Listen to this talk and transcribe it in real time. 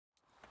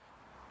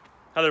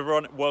Hello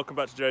everyone, welcome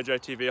back to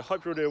JJTV. I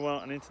hope you're all doing well,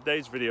 and in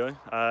today's video,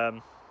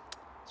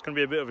 it's going to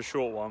be a bit of a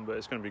short one, but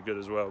it's going to be good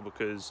as well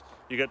because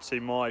you get to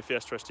see my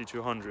Fiesta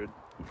St200,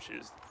 which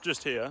is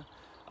just here.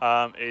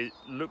 It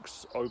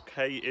looks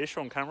okay-ish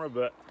on camera,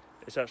 but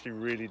it's actually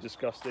really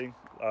disgusting.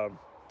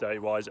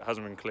 Day-wise, it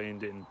hasn't been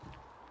cleaned in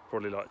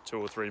probably like 2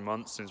 or 3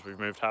 months since we've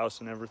moved house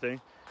and everything.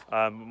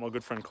 My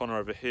good friend Connor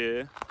over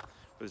here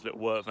with his little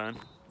work van,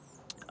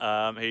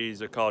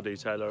 he's a car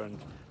detailer and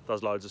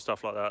does loads of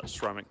stuff like that,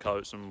 ceramic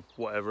coats and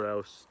whatever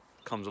else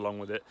comes along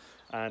with it.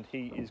 And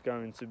he is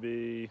going to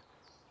be,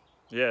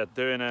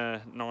 doing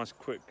a nice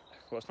quick,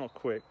 well, it's not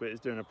quick, but he's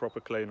doing a proper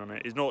clean on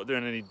it. He's not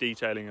doing any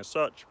detailing as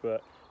such,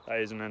 but that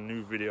is in a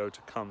new video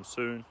to come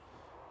soon,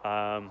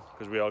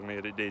 because we are going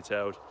to get it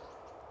detailed.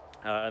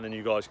 And then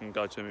you guys can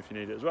go to him if you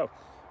need it as well.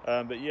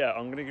 But yeah,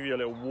 I'm going to give you a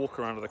little walk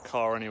around of the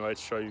car anyway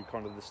to show you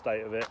kind of the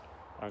state of it,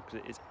 because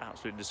it is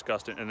absolutely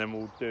disgusting. And then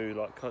we'll do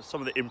like some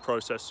of the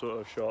in-process sort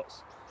of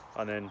shots,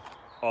 and then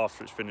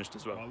after it's finished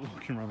as well. Right,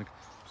 walking around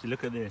see,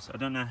 look at this. I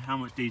don't know how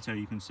much detail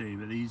you can see,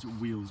 but these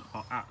wheels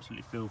are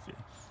absolutely filthy.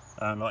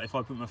 Like if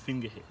I put my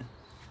finger here,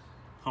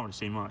 can't really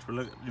see much, but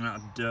look at the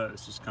amount of dirt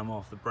that's just come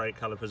off. The brake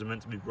calipers are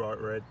meant to be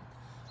bright red.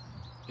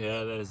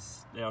 Yeah,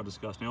 they are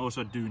disgusting. I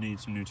also do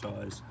need some new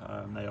tyres.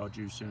 They are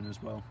due soon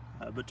as well.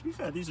 But to be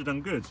fair, these have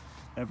done good.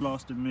 They've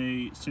lasted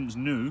me since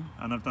new,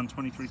 and I've done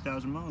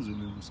 23,000 miles in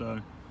them.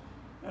 So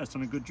yeah, it's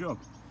done a good job.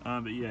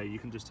 But yeah, you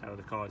can just tell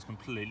the car is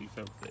completely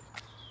filthy.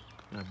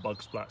 You know,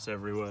 bug splats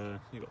everywhere.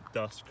 You've got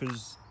dust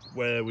because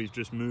where we've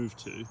just moved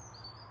to,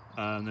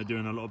 they're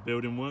doing a lot of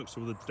building work,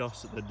 so all the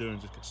dust that they're doing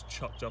just gets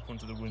chucked up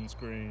onto the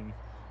windscreen,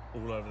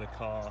 all over the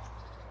car.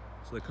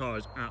 So the car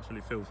is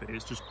absolutely filthy.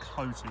 It's just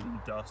coated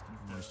in dust.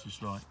 It's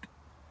just like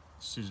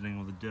sizzling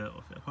all the dirt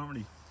off it. I can't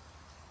really.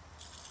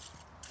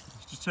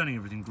 It's just turning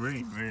everything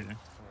green, really.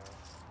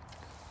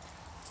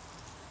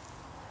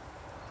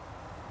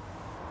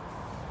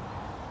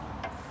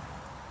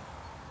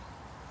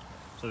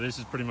 So this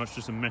is pretty much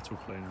just a metal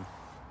cleaner.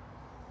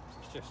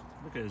 It's just,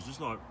 look at it, it's just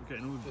like we're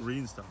getting all the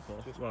green stuff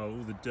off. Well,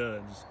 all the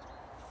dirt, just,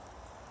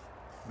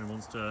 and it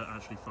wants to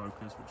actually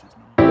focus, which is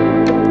not.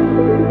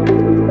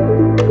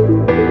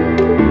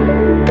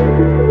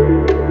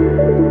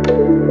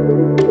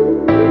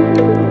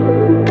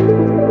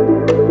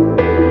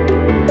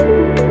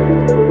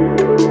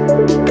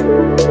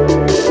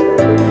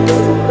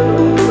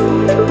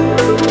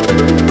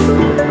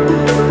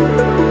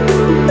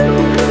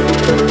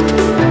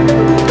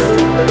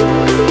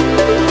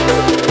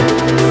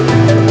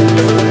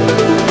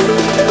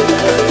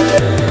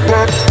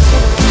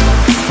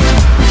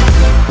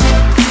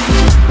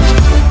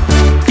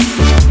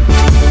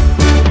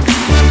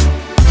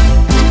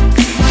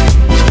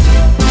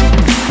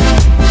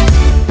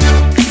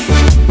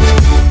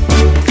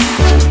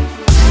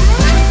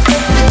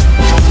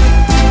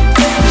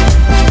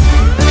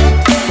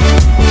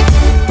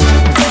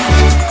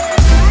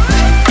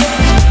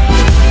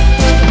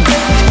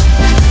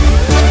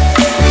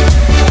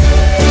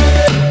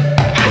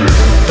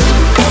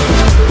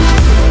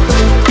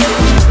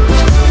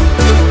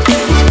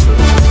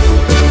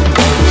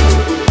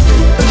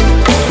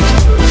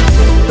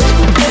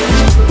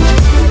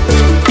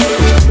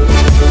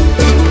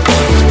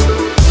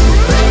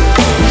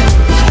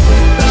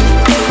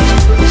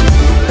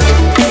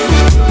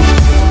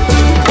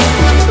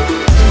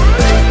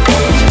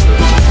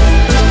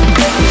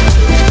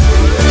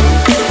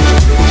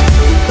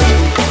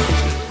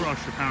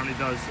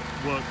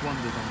 Work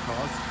wonders on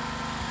cars.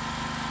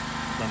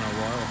 Don't know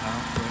why or how,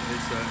 but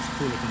it's a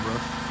cool looking brush.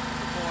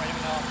 Before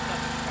anyone asks, it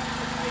doesn't scratch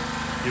the paint.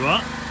 You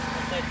what? I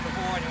said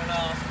before anyone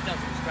asks, it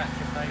doesn't scratch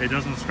the paint. It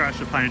doesn't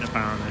scratch the paint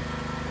apparently.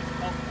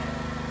 Okay.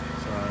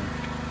 So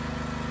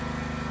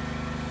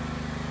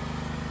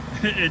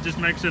it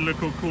just makes it look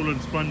all cool and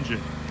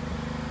spongy.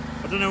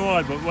 I don't know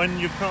why, but when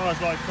your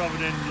car's like covered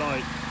in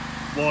like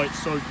white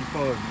soapy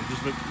foam, it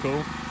just looks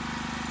cool.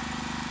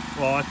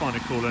 Well, I find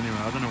it cool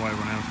anyway. I don't know why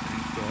everyone else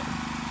thinks, but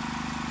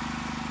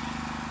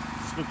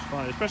looks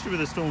fine, especially with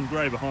the storm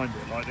grey behind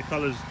it. Like the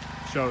colours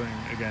showing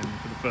again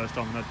for the first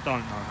time, and I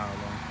don't know how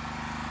long,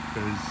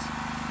 because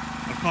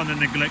I've kind of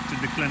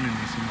neglected the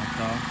cleanliness in my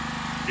car.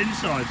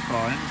 Inside's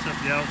fine,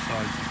 except the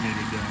outside's just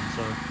needed doing.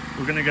 So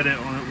we're going to get it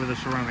on it with a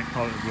ceramic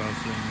coat as well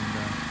soon,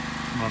 and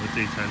some other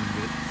detailing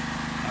bits.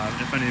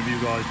 If any of you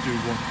guys do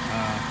want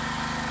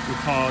your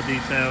car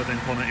detailed,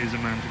 then Connor is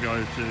a man to go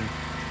to.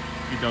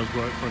 He does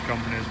work for a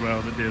company as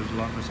well that deals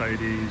with like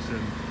Mercedes and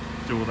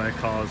do all their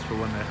cars for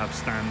when they have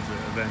stands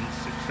at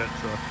events, etc.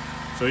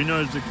 So he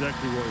knows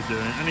exactly what he's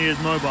doing, and he is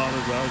mobile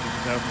as well, as you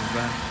can tell from his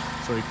van,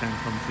 so he can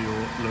come to your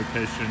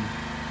location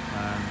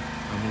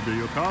and we'll do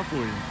your car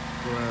for you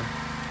for a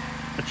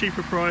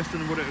cheaper price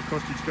than what it would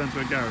cost you to go into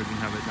a garage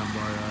and have it done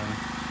by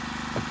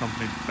a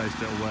company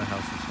based at a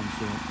warehouse of some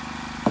sort.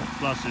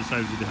 Plus it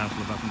saves you the hassle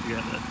of having to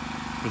get there,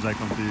 because they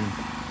come to you.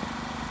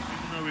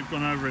 Even though we've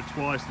gone over it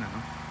twice now,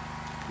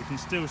 you can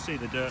still see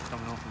the dirt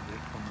coming off of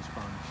it from the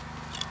sponge.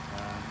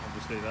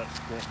 Obviously that's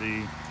what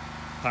the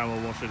power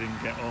washer didn't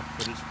get off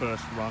at its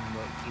first run,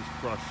 but this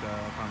brush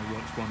apparently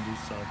works wonders,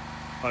 so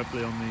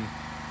hopefully on the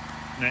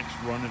next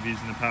run of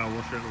using the power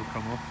washer it will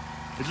come off.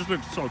 It just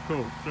looks so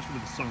cool, especially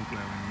with the sun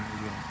glaring on it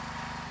as well.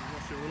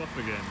 Wash it all off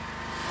again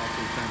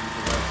after we change it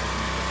to red.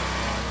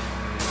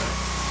 There we go.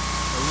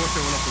 So wash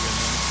it all off again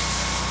then.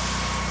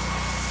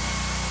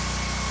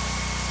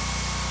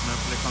 And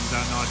hopefully it comes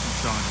out nice and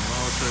shiny.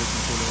 Well, I'll show you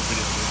some cool little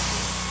videos of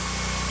it.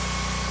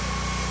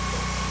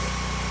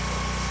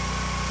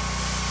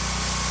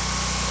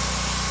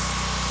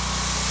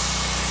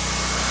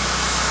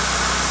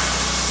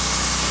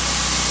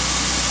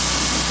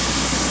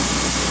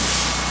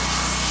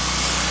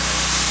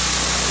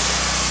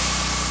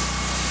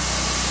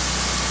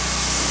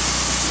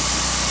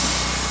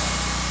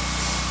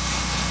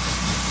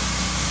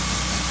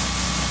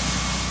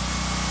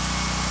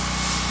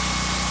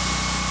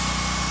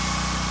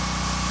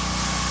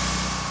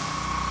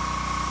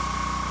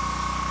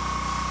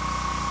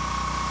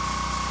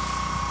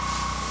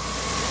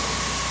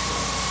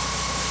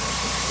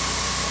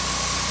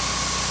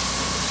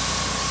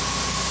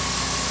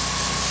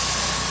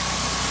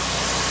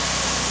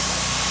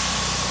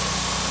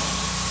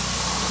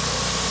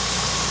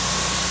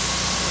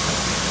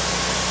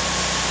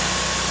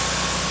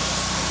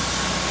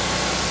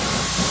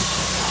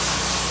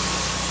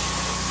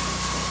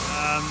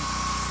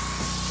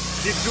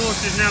 The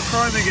exhaust is now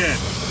chrome again.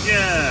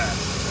 Yeah,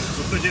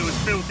 because it was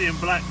filthy and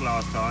black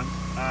last time.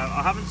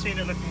 I haven't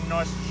seen it looking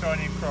nice and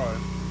shiny and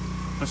chrome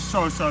for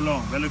so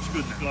long. That looks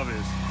good, the glove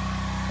is.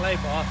 Clay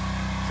bar,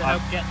 to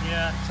help get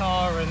the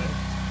tar and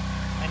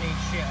any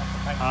shit off the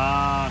paint.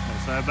 Ah, okay.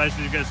 So it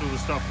basically gets all the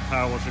stuff the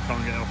power washer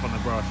can't get off on the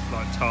brush,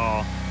 like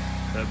tar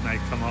that may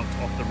come up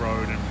off the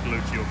road and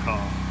glue to your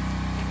car.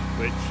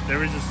 Which,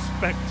 there is a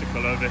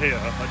spectacle over here.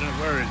 I don't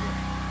know, where is it?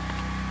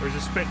 There is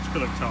a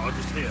spectacle of tar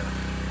just here.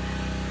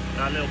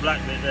 That little black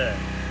bit there,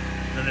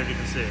 I don't know if you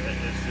can see it,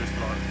 it's just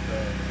like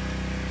there.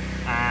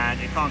 And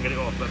you can't get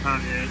it off, but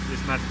apparently this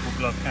magical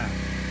glove can.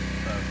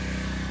 So,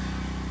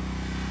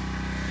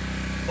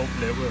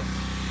 hopefully it will.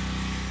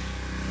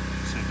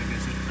 See if it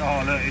gets it. Oh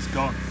look, it's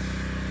gone.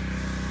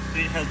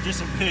 It has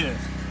disappeared.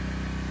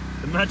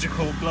 The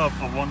magical glove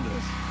of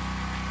wonders.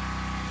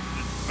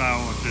 It's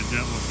power washer,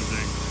 jet washer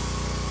thing.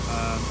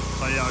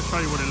 So yeah, I'll show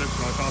you what it looks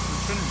like after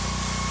it's finished.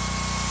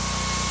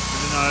 But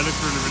you know, it looks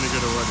really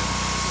good already.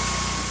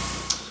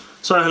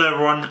 So hello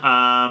everyone,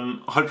 I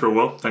hope you're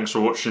well. Thanks for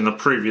watching the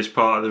previous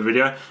part of the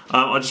video.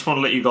 I just want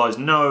to let you guys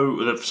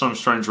know that for some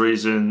strange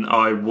reason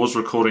I was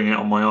recording it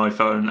on my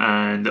iPhone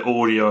and the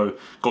audio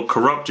got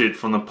corrupted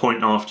from the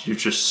point after you've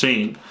just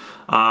seen.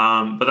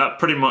 But that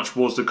pretty much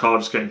was the car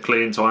just getting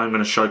clean, so I am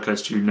going to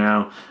showcase to you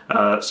now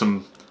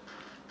some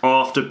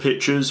after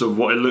pictures of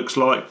what it looks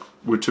like.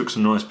 We took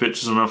some nice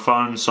pictures on our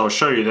phone, so I'll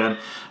show you then.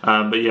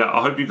 But yeah,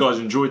 I hope you guys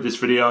enjoyed this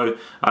video.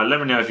 Let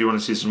me know if you want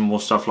to see some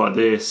more stuff like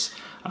this.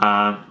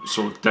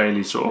 Sort of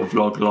daily sort of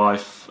vlog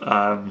life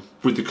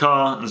with the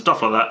car and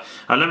stuff like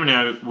that. Let me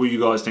know what you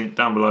guys think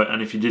down below,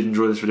 and if you did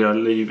enjoy this video,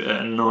 leave it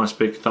a nice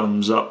big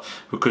thumbs up,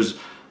 because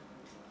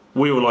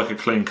we all like a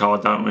clean car,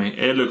 don't we?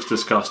 It looks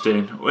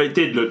disgusting. Well, it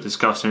did look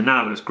disgusting,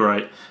 now it looks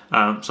great.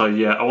 So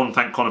yeah, I want to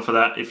thank Connor for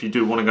that. If you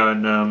do want to go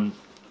and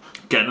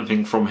get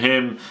anything from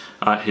him,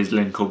 his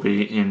link will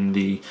be in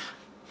the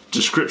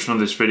description of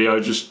this video.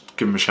 Just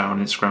give him a shout on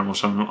Instagram or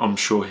something. I'm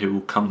sure he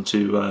will come to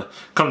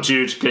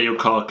you to get your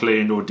car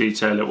cleaned or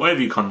detail it,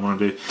 whatever you kind of want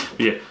to do.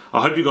 But yeah,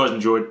 I hope you guys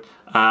enjoyed.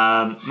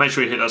 Make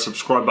sure you hit that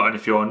subscribe button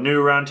if you are new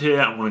around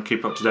here and want to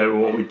keep up to date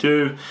with what we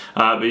do.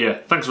 But yeah,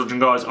 thanks for watching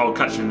guys. I'll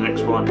catch you in the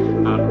next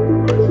one.